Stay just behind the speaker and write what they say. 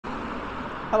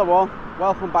Hello all,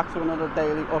 welcome back to another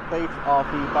daily update of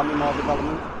the Bramley-Moore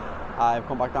development. I've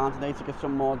come back down today to get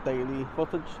some more daily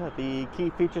footage. The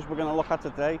key features we're going to look at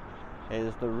today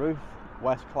is the roof,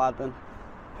 west cladding,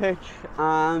 pitch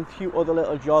and a few other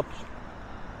little jobs.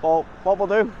 But what we'll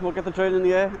do, we'll get the drone in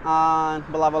the air and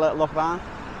we'll have a little look around.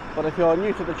 But if you're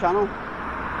new to the channel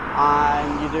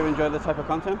and you do enjoy this type of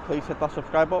content, please hit that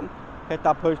subscribe button, hit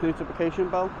that post notification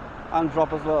bell and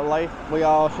drop us a little like. We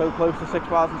are so close to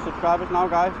 6,000 subscribers now,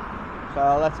 guys,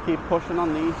 so let's keep pushing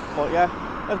on these. But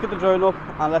yeah, let's get the drone up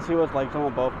and let's see what it's like from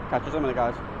above. Catch us in a minute,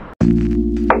 guys.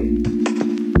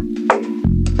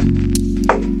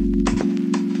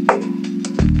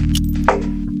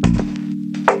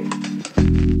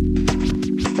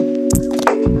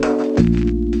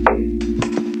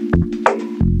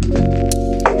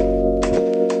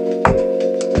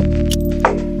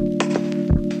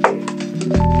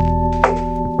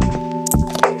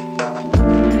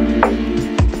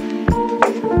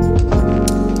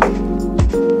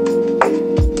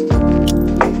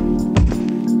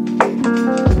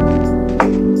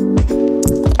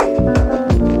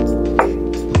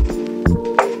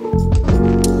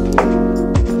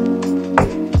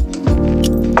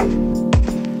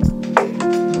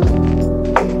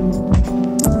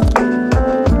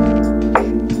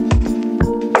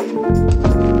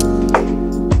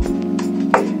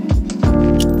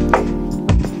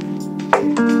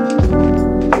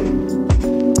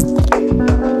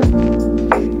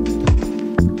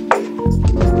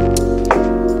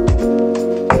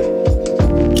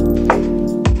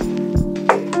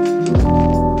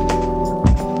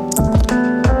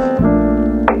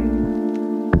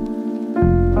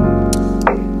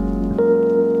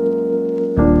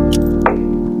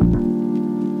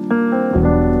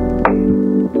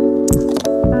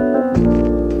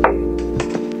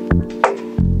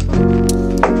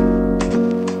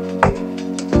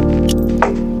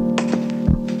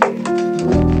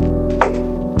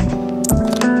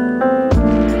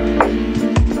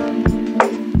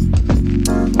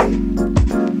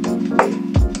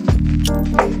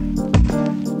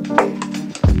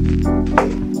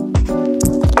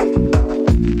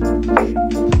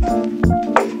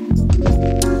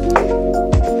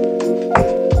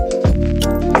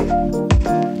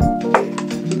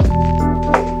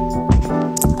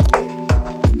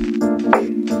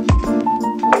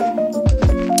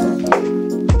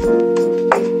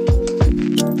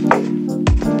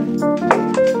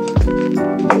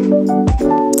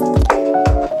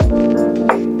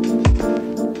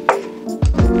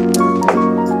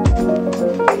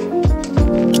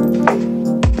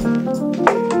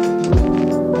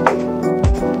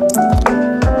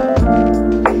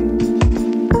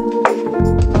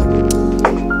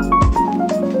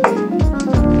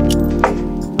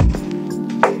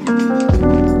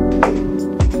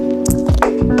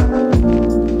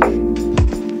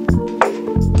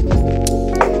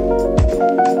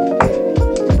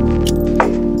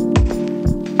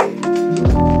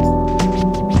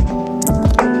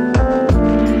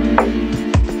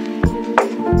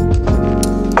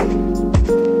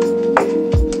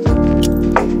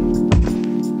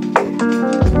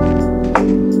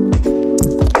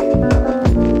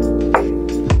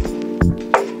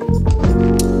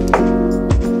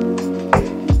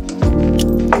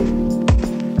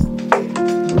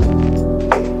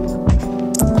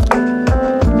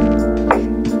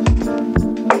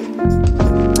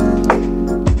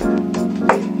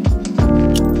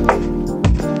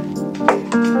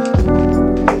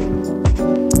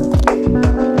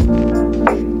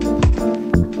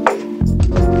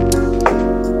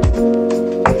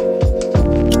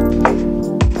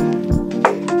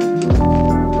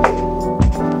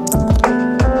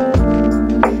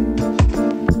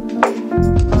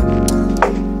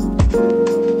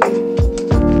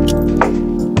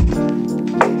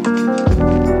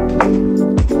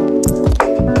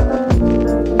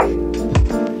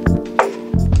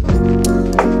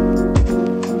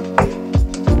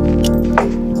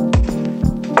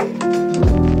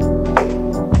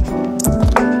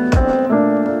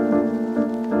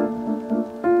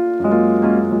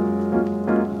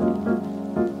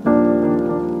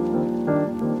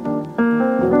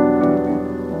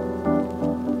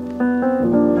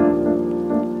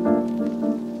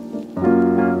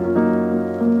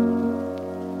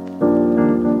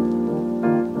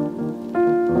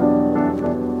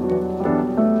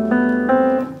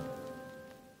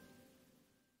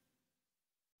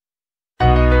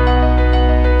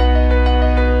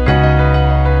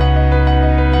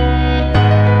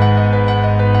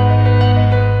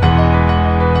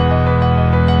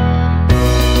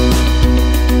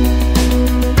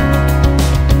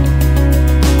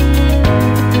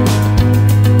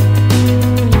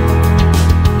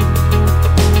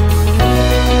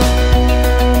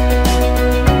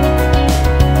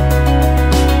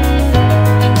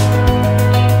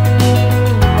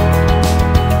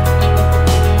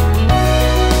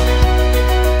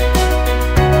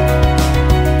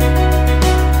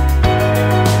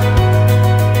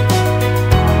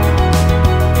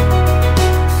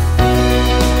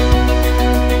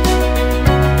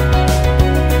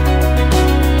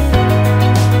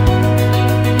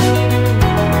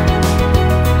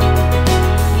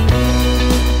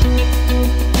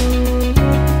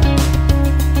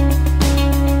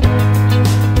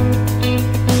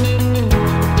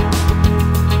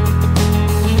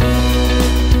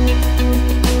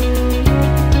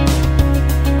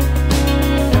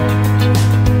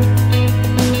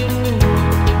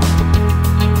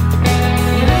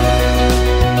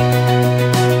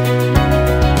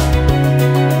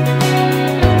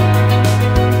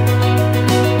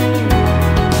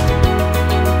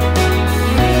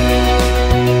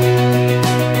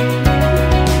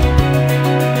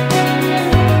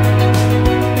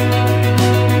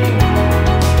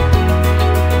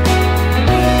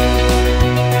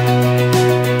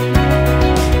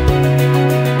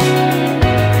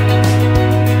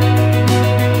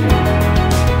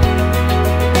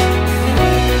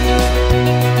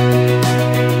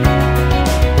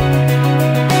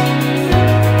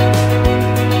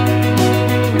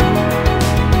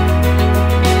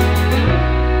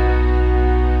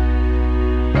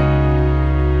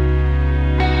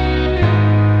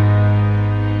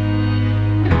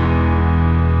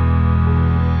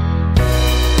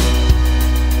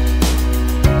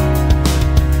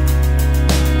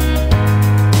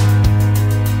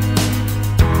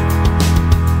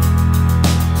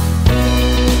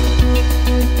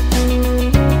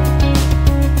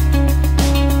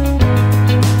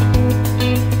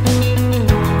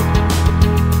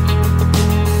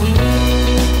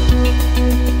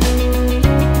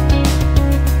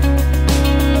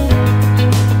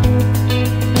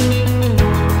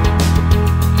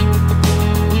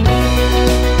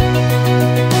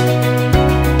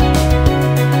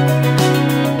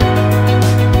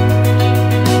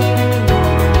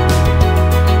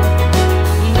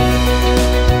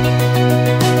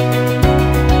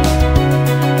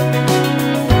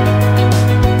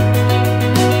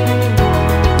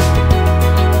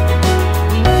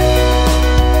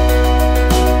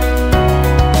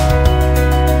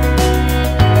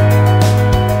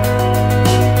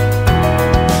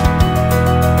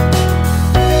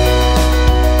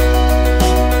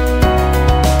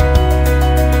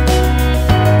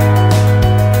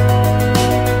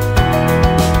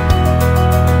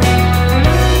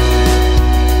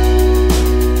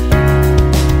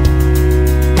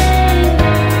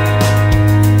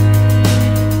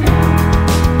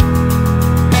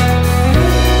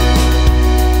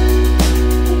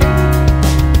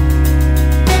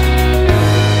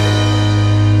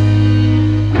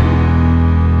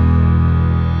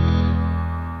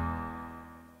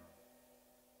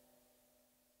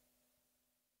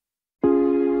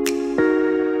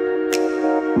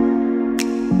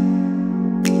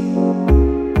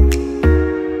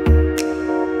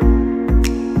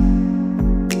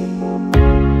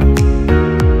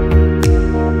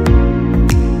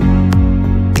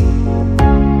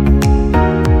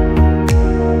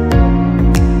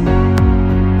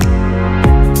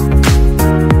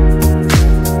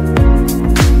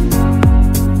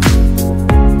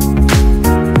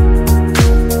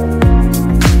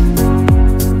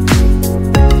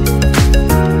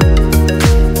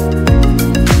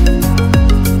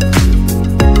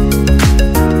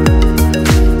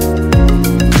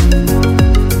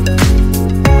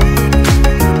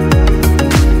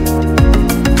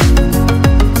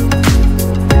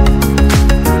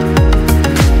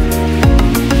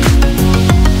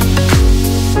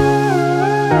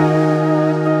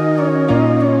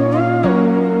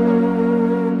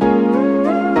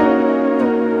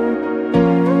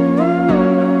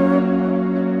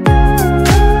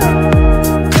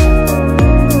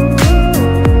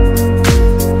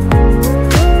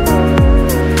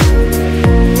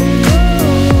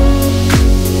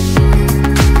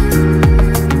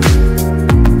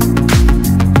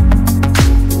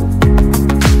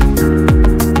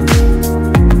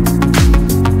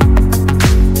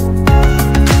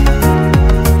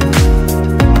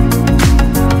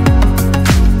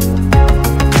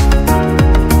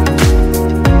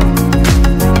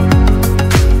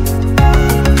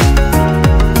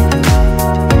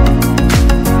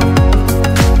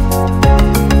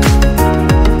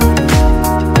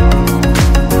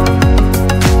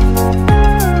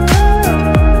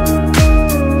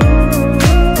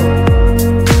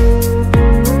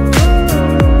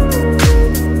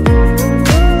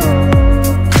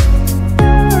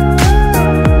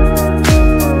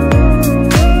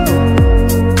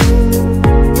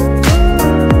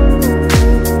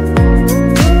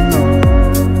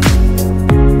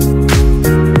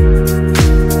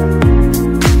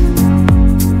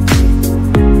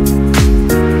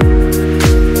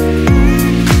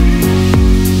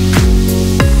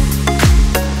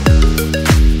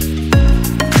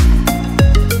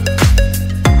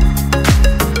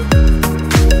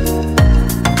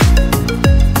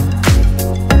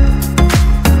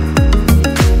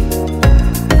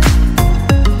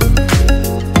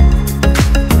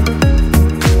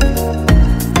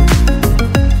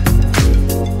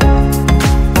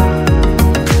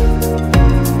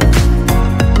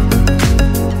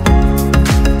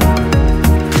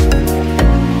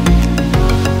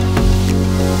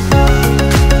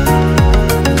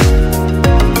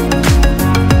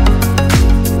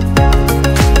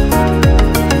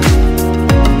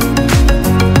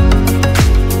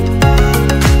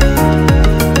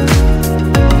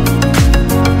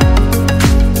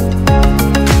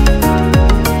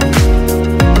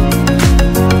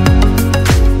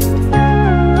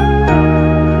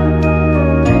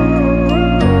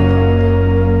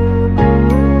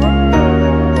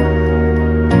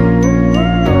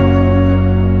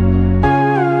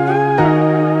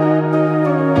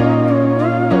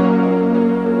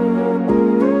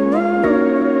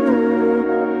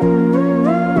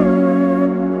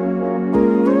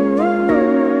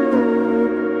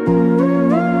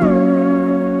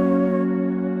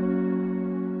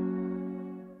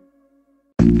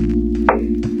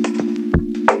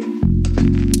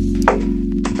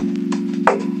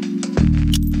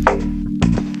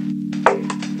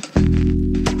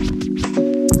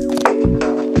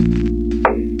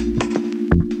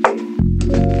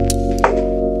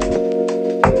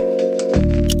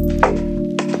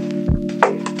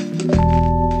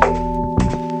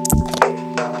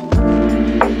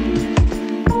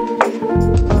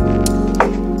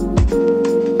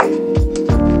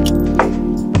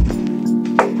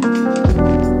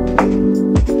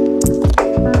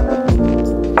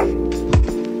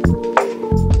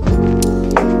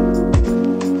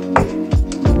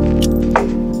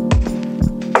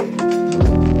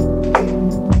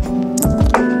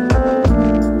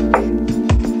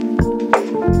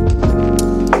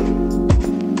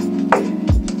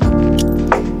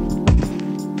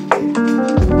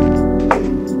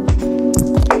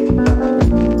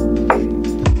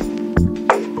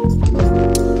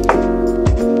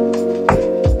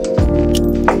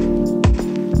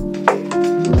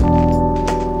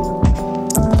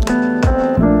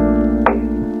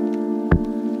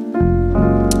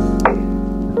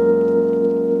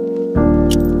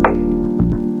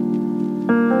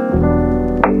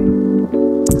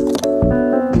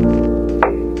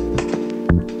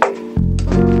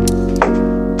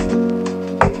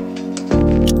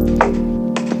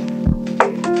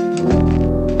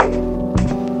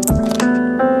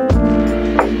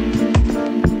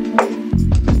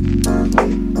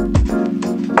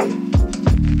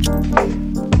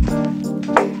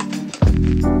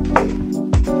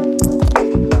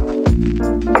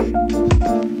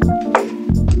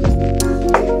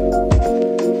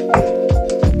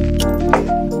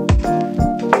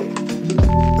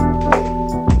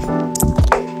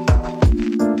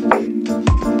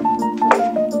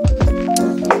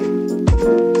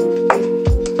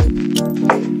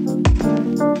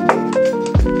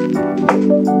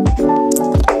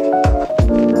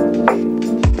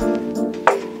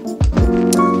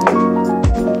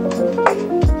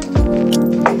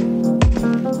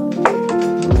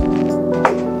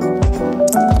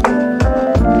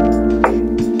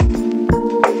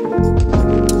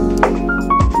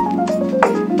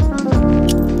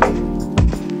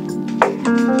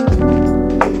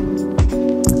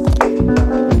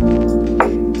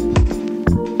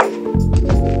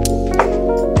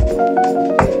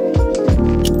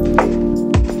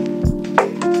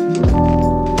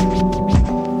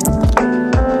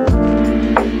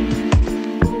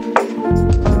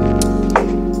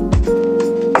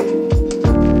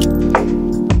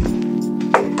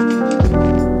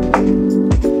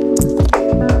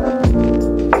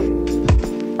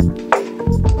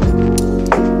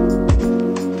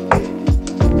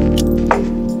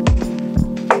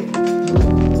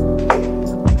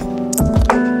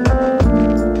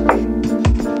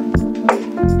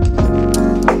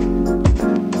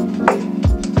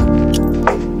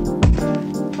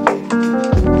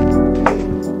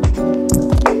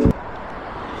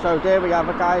 So there we have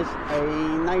it, guys, a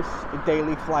nice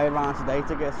daily fly around today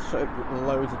to get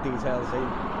loads of details in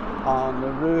on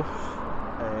the roofs,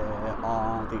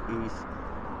 on the east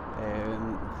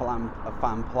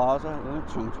fan plaza.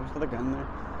 Tongue twisted again there.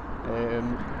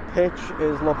 Pitch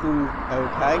is looking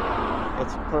okay,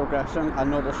 it's progressing.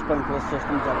 Another sprinkler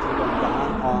system's actually going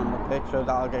down on the pitch, so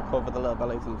that'll get covered a little bit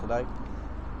later on today.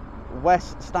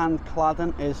 West stand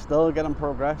cladding is still getting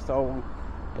progress, so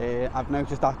I've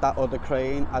noticed that other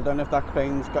crane, I don't know if that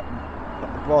crane's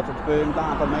brought its boom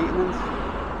down for maintenance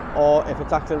or if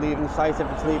it's actually leaving site. If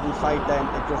it's leaving site, then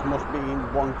it just must be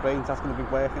one crane that's going to be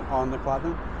working on the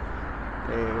cladding.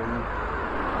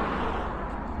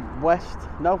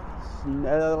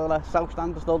 South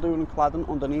stand is still doing cladding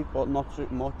underneath, but not too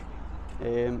much.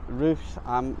 Roofs,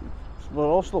 we're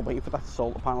all still waiting for that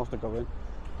solar panels to go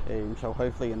in, so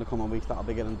hopefully in the coming weeks that'll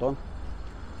be getting done.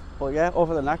 But yeah,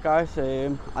 other than that, guys,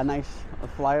 a nice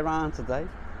fly around today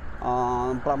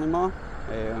on Bramley-Moore.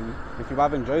 If you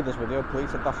have enjoyed this video,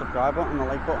 please hit that subscribe button and the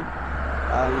like button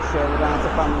and share it around to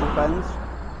family and friends.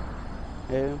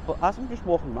 But as I'm just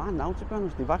walking around now, to be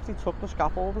honest, they've actually took the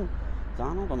scaffolding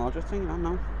down. Hold on, I'll just think that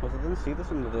now, because I didn't see this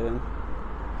in the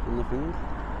thing.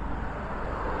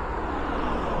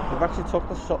 They've actually took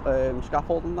the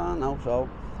scaffolding down now, so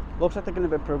looks like they're going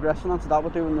to be progressing onto that.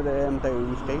 We're doing the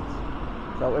daily skates.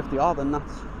 So if they are, then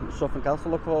that's something else to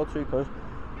look forward to, because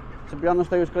to be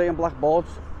honest, those grey and black boards,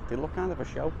 they look kind of a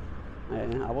show.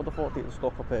 I would have thought they'd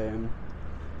stuck up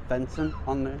fencing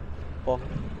on there, but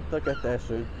they'll get there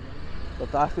soon.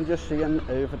 But I can just see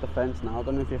over the fence now, I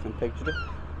don't know if you can picture it,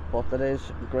 but there is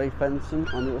grey fencing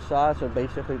on the other side, so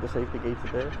basically the safety gate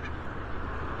is there.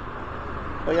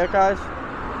 But yeah, guys,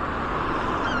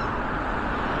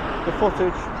 the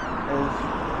footage is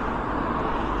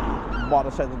what I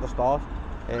said at the start.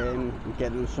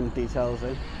 Getting some details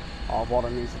in of what I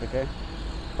need to do.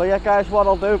 But yeah, guys, what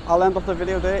I'll do, I'll end off the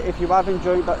video there. If you have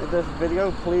enjoyed this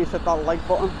video, please hit that like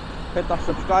button, hit that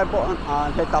subscribe button,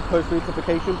 and hit that post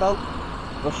notification bell.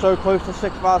 We're so close to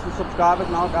 6,000 subscribers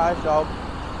now, guys, so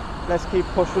let's keep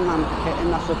pushing and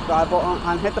hitting that subscribe button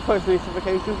and hit the post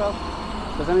notification bell,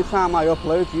 because anytime I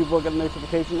upload, you will get a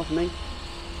notification of me.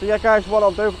 So yeah, guys, what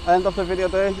I'll do, I'll end off the video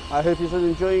there. I hope you're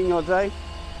enjoying your day,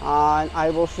 and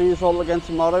I will see you all again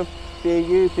tomorrow. Be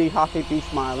you, be happy, be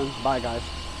smiling. Bye, guys.